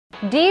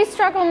Do you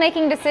struggle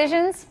making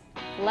decisions?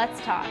 Let's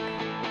talk.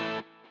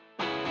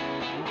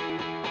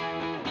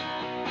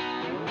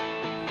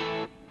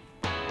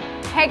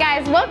 Hey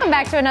guys, welcome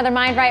back to another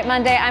Mind Right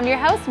Monday. I'm your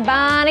host,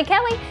 Bonnie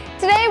Kelly.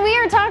 Today we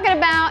are talking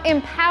about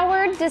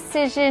empowered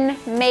decision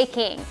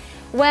making.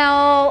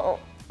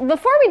 Well,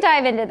 before we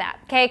dive into that,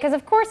 okay, because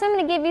of course I'm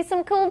going to give you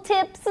some cool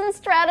tips and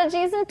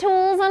strategies and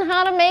tools on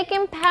how to make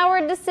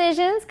empowered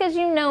decisions, because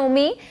you know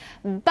me.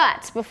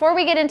 But before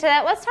we get into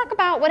that, let's talk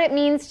about what it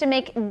means to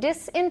make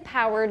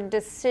disempowered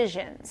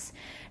decisions.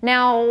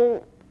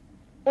 Now,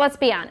 let's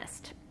be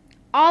honest.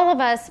 All of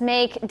us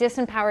make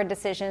disempowered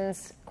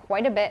decisions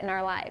quite a bit in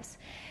our lives.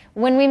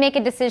 When we make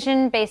a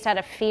decision based out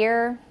of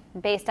fear,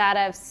 based out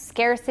of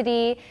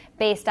scarcity,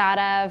 based out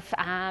of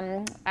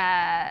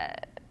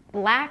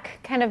lack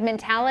kind of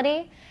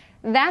mentality,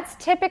 that's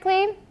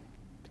typically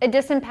a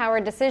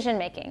disempowered decision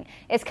making.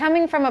 It's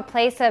coming from a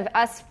place of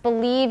us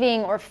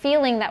believing or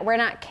feeling that we're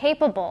not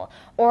capable,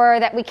 or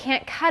that we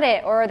can't cut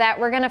it, or that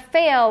we're going to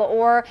fail,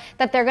 or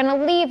that they're going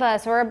to leave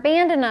us or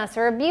abandon us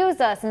or abuse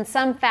us in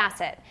some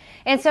facet.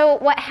 And so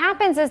what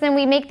happens is then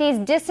we make these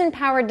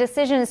disempowered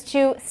decisions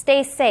to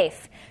stay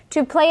safe,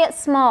 to play it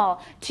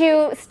small,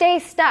 to stay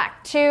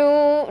stuck,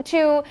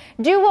 to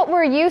do what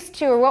we're used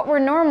to or what we're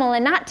normal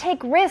and not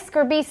take risk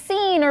or be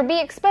seen or be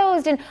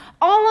exposed, and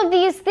all of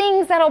these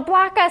things that'll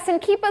block us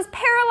and keep us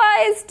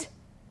paralyzed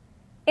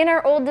in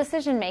our old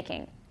decision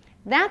making.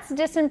 That's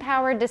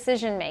disempowered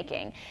decision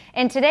making.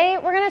 And today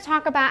we're going to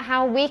talk about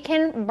how we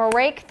can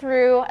break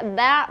through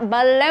that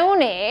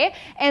baloney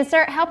and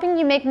start helping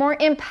you make more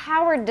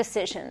empowered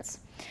decisions.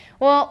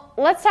 Well,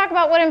 let's talk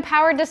about what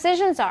empowered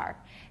decisions are.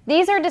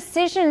 These are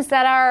decisions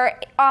that are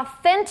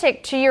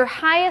authentic to your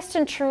highest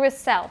and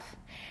truest self.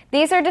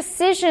 These are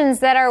decisions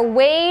that are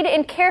weighed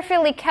and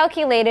carefully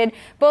calculated,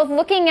 both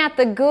looking at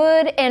the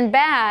good and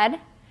bad,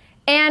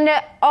 and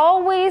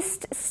always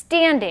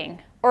standing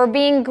or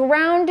being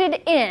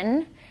grounded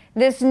in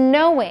this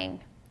knowing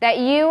that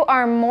you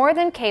are more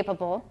than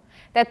capable,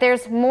 that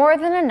there's more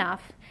than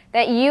enough,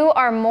 that you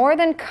are more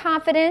than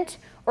confident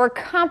or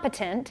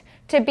competent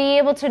to be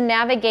able to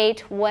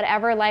navigate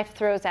whatever life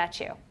throws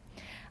at you.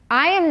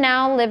 I am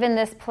now living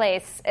this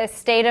place, a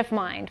state of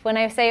mind. When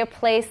I say a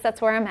place,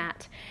 that's where I'm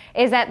at.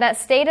 Is that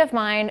state of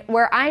mind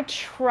where I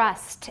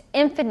trust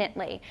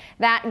infinitely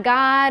that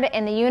God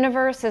and the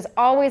universe has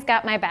always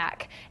got my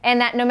back.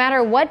 And that no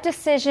matter what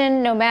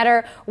decision, no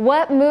matter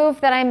what move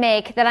that I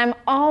make, that I'm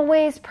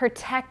always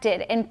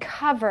protected and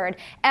covered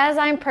as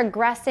I'm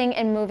progressing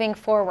and moving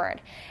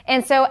forward.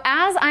 And so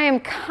as I am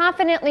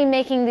confidently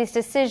making these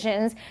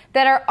decisions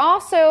that are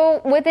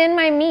also within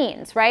my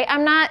means, right?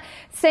 I'm not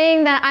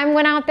saying that I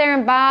went out there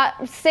and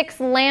bought 6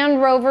 Land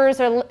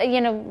Rovers or,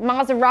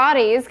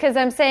 Maseratis because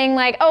I'm saying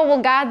like, oh,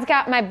 well, God's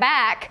got my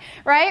back,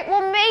 right?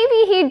 Well,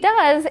 maybe he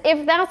does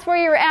if that's where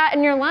you're at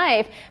in your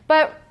life.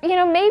 But,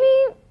 maybe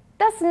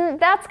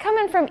that's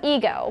coming from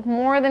ego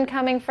more than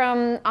coming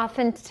from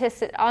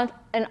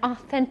an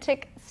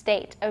authentic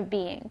state of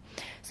being.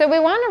 So we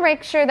want to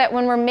make sure that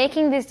when we're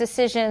making these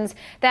decisions,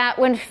 that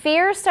when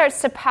fear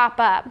starts to pop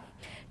up,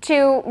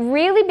 to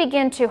really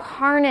begin to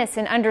harness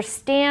and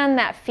understand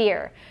that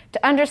fear,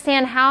 to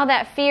understand how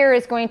that fear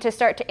is going to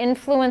start to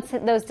influence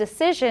those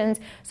decisions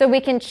so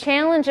we can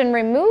challenge and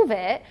remove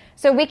it,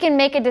 so we can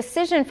make a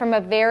decision from a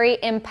very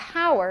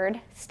empowered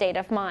state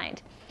of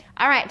mind.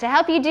 All right, to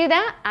help you do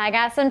that, I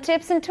got some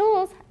tips and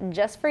tools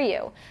just for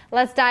you.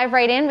 Let's dive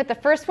right in with the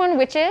first one,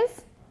 which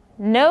is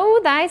know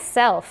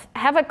thyself.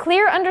 Have a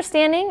clear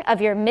understanding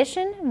of your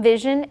mission,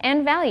 vision,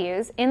 and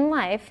values in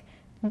life.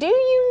 Do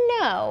you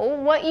know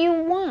what you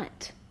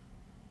want?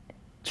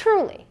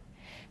 Truly.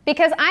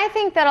 Because I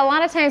think that a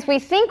lot of times we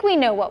think we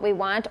know what we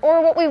want,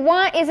 or what we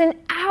want is an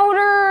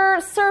outer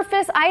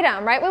surface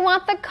item, right? We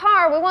want the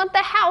car, we want the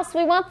house,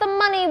 we want the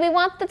money, we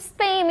want the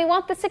fame, we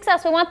want the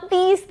success, we want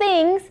these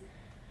things.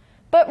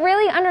 But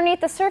really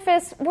underneath the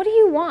surface, what do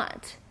you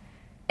want?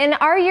 And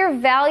are your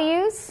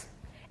values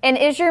and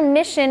is your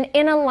mission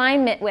in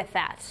alignment with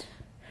that?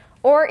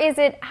 Or is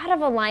it out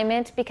of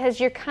alignment because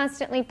you're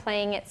constantly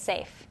playing it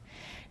safe?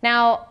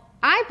 Now,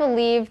 I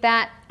believe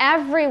that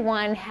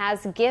everyone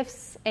has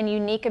gifts and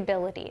unique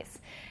abilities.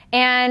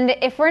 And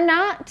if we're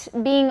not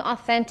being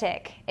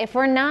authentic, if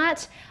we're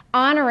not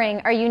honoring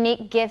our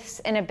unique gifts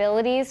and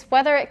abilities,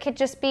 whether it could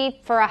just be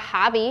for a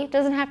hobby,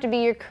 doesn't have to be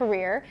your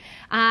career,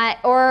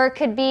 or it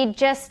could be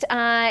just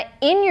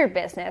in your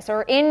business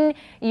or in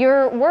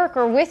your work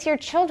or with your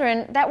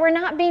children, that we're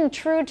not being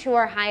true to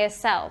our highest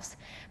selves.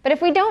 But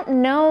if we don't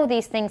know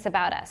these things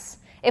about us,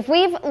 if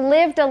we've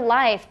lived a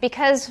life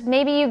because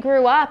maybe you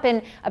grew up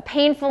in a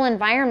painful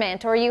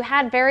environment, or you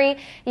had very,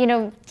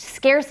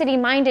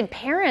 scarcity-minded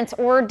parents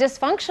or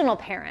dysfunctional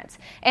parents,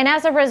 and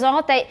as a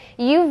result that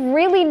you've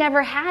really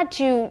never had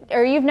to,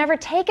 or you've never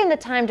taken the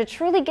time to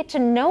truly get to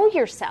know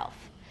yourself.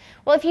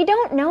 Well, if you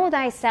don't know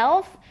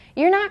thyself,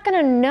 you're not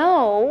going to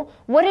know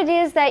what it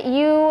is that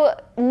you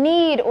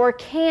need or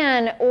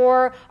can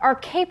or are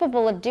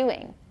capable of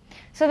doing.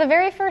 So the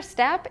very first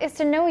step is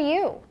to know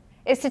you.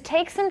 Is to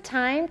take some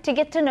time to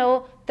get to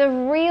know the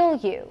real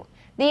you,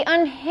 the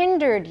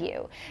unhindered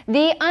you,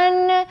 the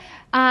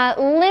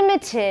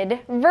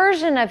unlimited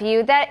version of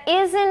you that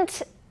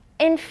isn't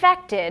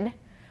infected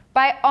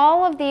by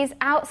all of these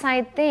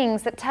outside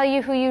things that tell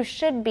you who you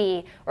should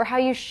be or how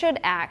you should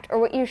act or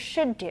what you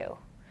should do,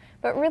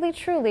 but really,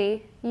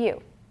 truly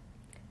you.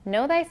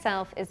 Know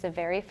thyself is the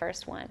very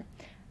first one.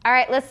 All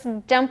right, let's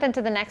jump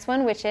into the next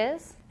one, which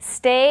is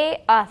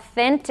stay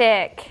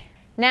authentic.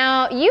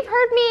 Now, you've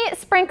heard me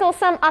sprinkle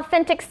some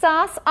authentic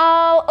sauce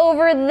all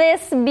over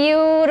this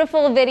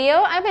beautiful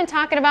video. I've been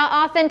talking about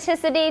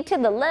authenticity to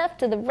the left,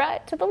 to the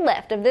right, to the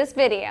left of this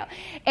video.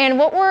 And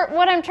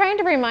what I'm trying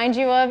to remind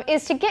you of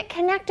is to get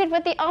connected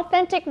with the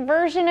authentic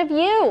version of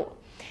you.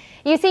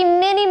 You see,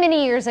 many,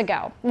 many years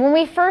ago, when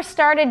we first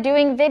started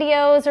doing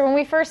videos or when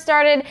we first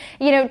started,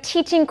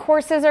 teaching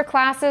courses or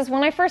classes,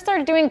 when I first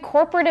started doing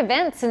corporate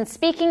events and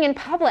speaking in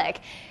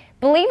public,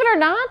 believe it or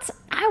not,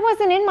 I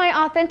wasn't in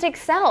my authentic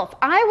self.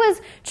 I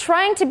was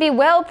trying to be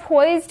well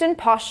poised and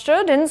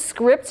postured and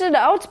scripted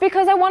out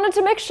because I wanted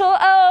to make sure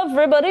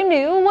everybody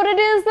knew what it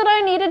is that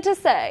I needed to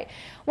say.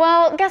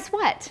 Well, guess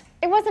what?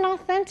 It wasn't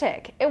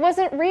authentic. It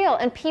wasn't real,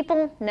 and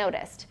people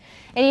noticed.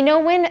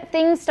 And when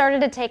things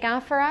started to take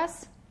off for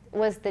us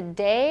was the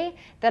day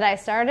that I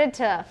started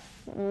to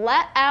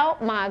let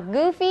out my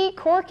goofy,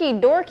 quirky,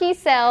 dorky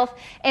self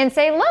and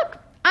say, look,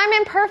 I'm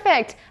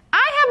imperfect.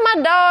 I have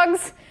my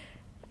dogs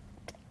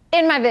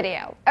in my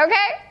video,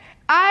 okay?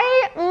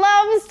 I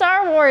love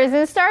Star Wars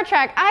and Star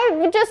Trek.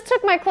 I just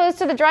took my clothes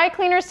to the dry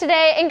cleaners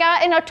today and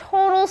got in a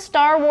total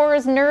Star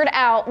Wars nerd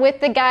out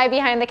with the guy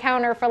behind the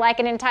counter for like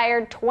an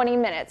entire 20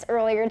 minutes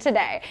earlier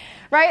today,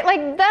 right?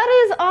 Like,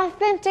 that is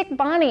authentic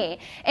Bonnie.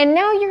 And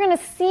now you're gonna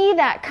see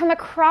that come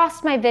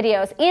across my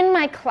videos, in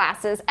my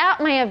classes, at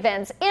my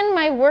events, in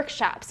my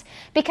workshops,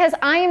 because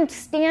I am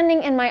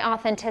standing in my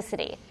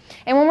authenticity.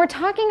 And when we're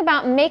talking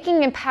about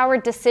making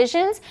empowered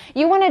decisions,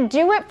 you wanna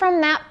do it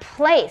from that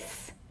place,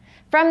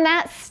 from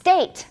that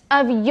state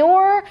of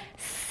your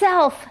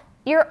self,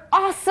 your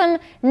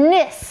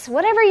awesomeness,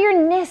 whatever your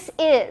ness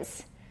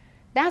is,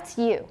 that's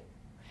you.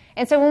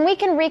 And so when we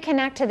can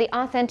reconnect to the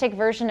authentic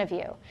version of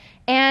you,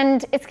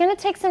 and it's going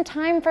to take some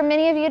time for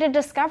many of you to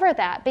discover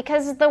that,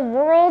 because the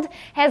world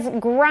has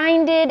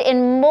grinded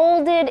and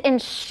molded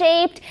and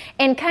shaped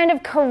and kind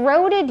of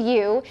corroded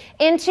you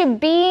into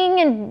being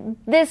in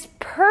this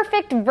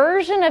perfect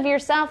version of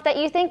yourself that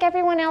you think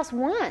everyone else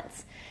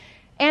wants.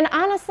 And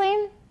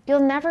honestly, you'll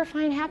never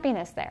find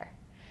happiness there.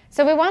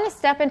 So we want to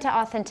step into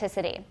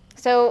authenticity.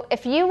 So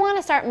if you want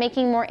to start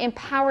making more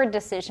empowered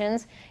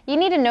decisions, you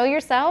need to know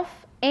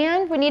yourself,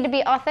 and we need to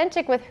be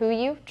authentic with who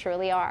you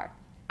truly are.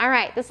 All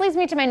right, this leads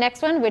me to my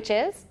next one, which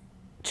is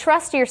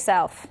trust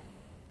yourself.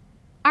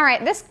 All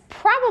right, this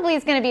probably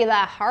is going to be the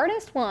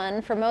hardest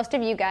one for most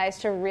of you guys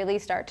to really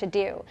start to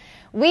do.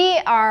 We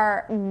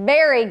are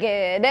very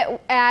good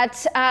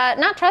at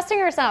not trusting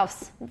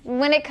ourselves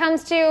when it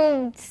comes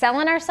to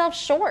selling ourselves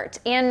short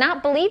and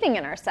not believing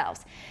in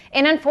ourselves.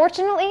 And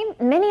unfortunately,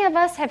 many of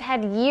us have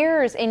had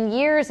years and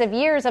years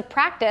of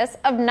practice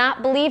of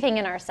not believing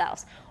in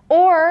ourselves,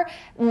 or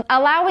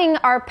allowing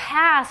our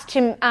past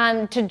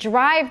to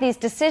drive these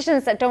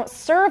decisions that don't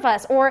serve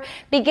us, or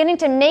beginning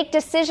to make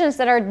decisions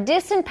that are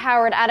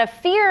disempowered out of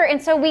fear.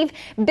 And so we've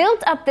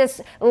built up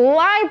this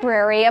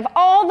library of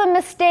all the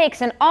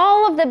mistakes and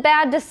all of the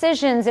bad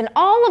decisions and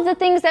all of the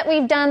things that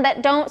we've done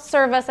that don't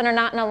serve us and are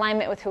not in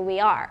alignment with who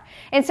we are.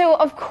 And so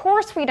of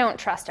course we don't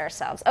trust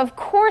ourselves. Of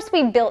course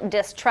we built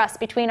distrust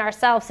between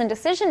ourselves and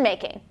decision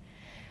making.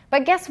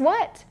 But guess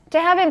what?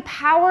 To have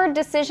empowered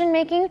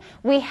decision-making,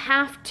 we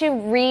have to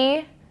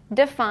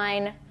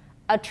redefine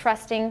a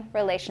trusting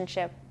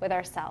relationship with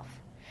ourselves.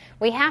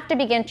 We have to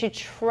begin to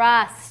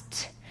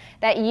trust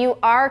that you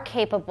are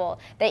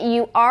capable, that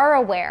you are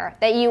aware,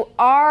 that you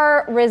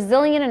are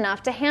resilient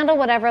enough to handle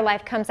whatever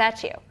life comes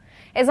at you.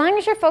 As long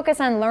as you're focused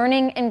on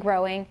learning and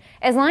growing,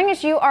 as long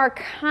as you are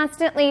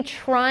constantly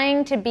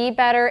trying to be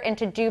better and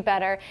to do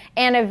better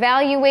and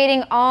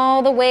evaluating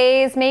all the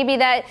ways maybe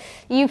that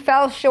you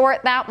fell short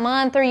that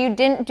month or you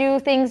didn't do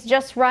things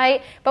just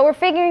right, but we're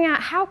figuring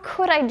out, how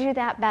could I do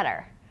that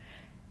better?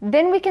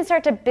 Then we can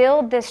start to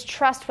build this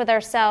trust with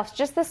ourselves,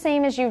 just the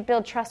same as you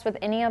build trust with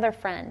any other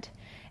friend.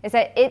 Is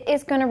that it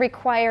is going to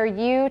require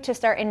you to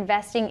start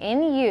investing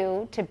in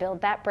you to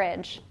build that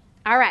bridge.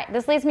 All right,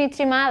 this leads me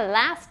to my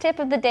last tip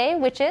of the day,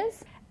 which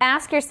is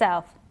ask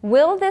yourself,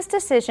 will this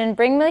decision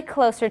bring me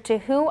closer to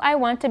who I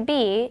want to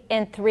be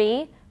in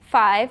 3,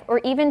 5,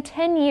 or even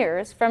 10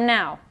 years from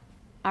now?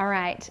 All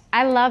right,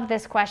 I love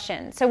this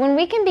question. So when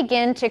we can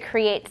begin to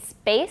create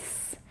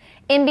space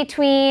in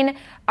between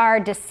our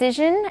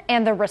decision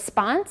and the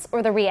response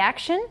or the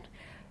reaction,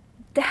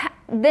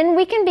 then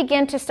we can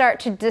begin to start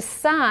to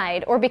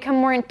decide or become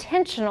more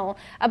intentional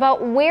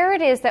about where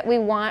it is that we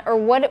want or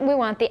what we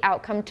want the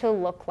outcome to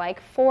look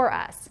like for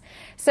us.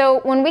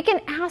 So when we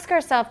can ask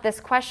ourselves this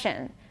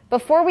question,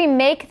 before we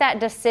make that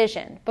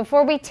decision,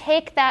 before we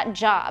take that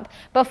job,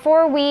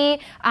 before we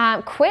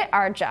quit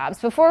our jobs,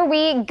 before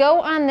we go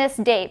on this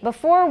date,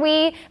 before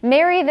we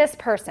marry this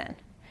person,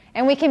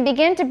 and we can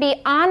begin to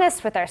be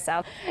honest with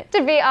ourselves,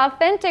 to be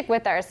authentic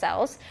with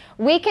ourselves,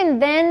 we can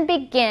then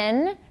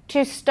begin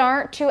to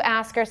start to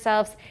ask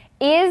ourselves,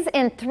 is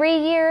in 3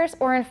 years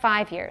or in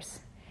 5 years,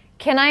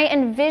 can I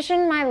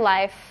envision my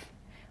life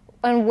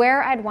and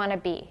where I'd want to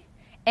be?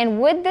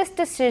 And would this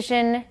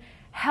decision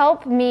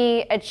help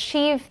me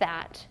achieve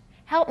that,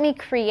 help me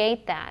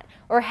create that,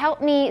 or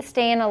help me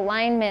stay in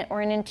alignment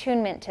or in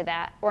attunement to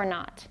that or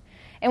not?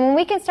 And when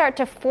we can start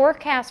to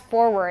forecast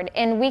forward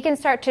and we can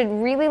start to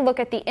really look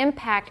at the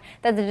impact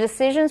that the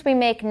decisions we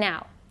make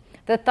now,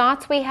 the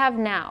thoughts we have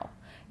now,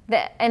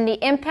 and the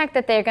impact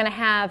that they're going to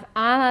have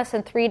on us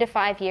in 3 to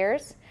 5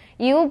 years,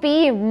 you'll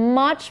be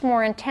much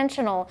more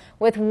intentional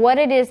with what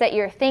it is that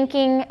you're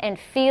thinking and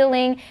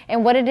feeling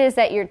and what it is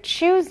that you're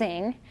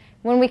choosing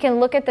when we can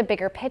look at the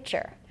bigger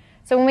picture.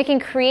 So when we can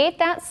create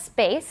that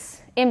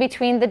space in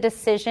between the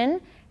decision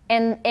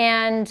and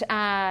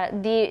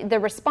the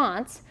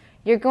response,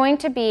 you're going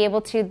to be able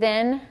to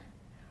then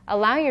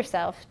allow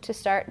yourself to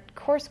start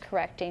course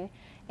correcting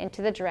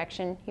into the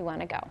direction you want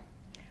to go.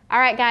 All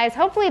right, guys,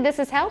 hopefully this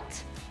has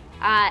helped.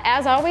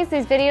 As always,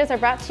 these videos are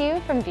brought to you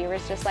from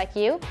viewers just like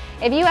you.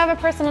 If you have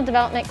a personal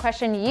development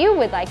question you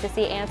would like to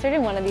see answered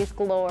in one of these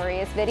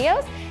glorious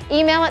videos,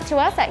 email it to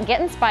us at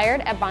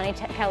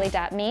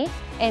getinspired@bonniekelly.me.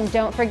 And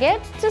don't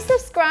forget to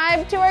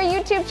subscribe to our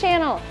YouTube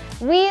channel.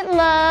 We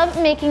love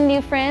making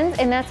new friends,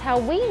 and that's how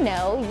we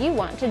know you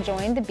want to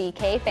join the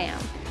BK fam.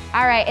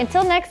 All right,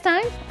 until next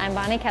time, I'm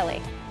Bonnie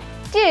Kelly.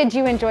 Did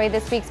you enjoy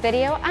this week's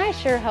video? I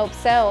sure hope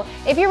so.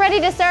 If you're ready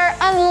to start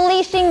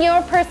unleashing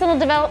your personal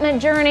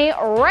development journey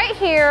right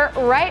here,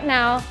 right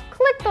now,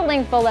 click the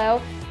link below.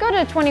 Go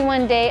to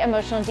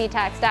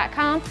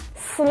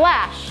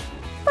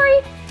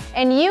 21dayemotionaldetox.com/free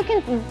and you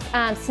can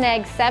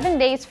snag 7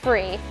 days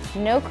free,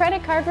 no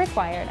credit card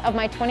required, of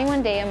my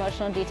 21-day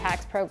emotional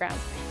detox program.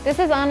 This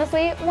is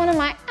honestly one of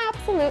my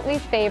absolutely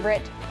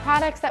favorite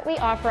products that we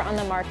offer on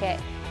the market.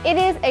 It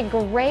is a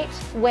great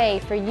way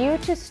for you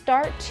to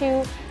start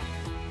to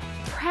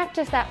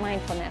practice that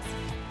mindfulness.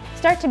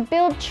 Start to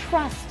build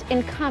trust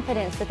and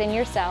confidence within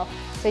yourself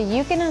so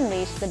you can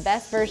unleash the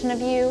best version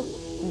of you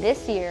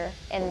this year,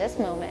 in this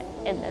moment,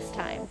 in this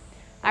time.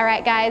 All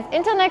right, guys,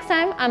 until next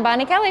time, I'm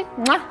Bonnie Kelly.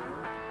 Mwah!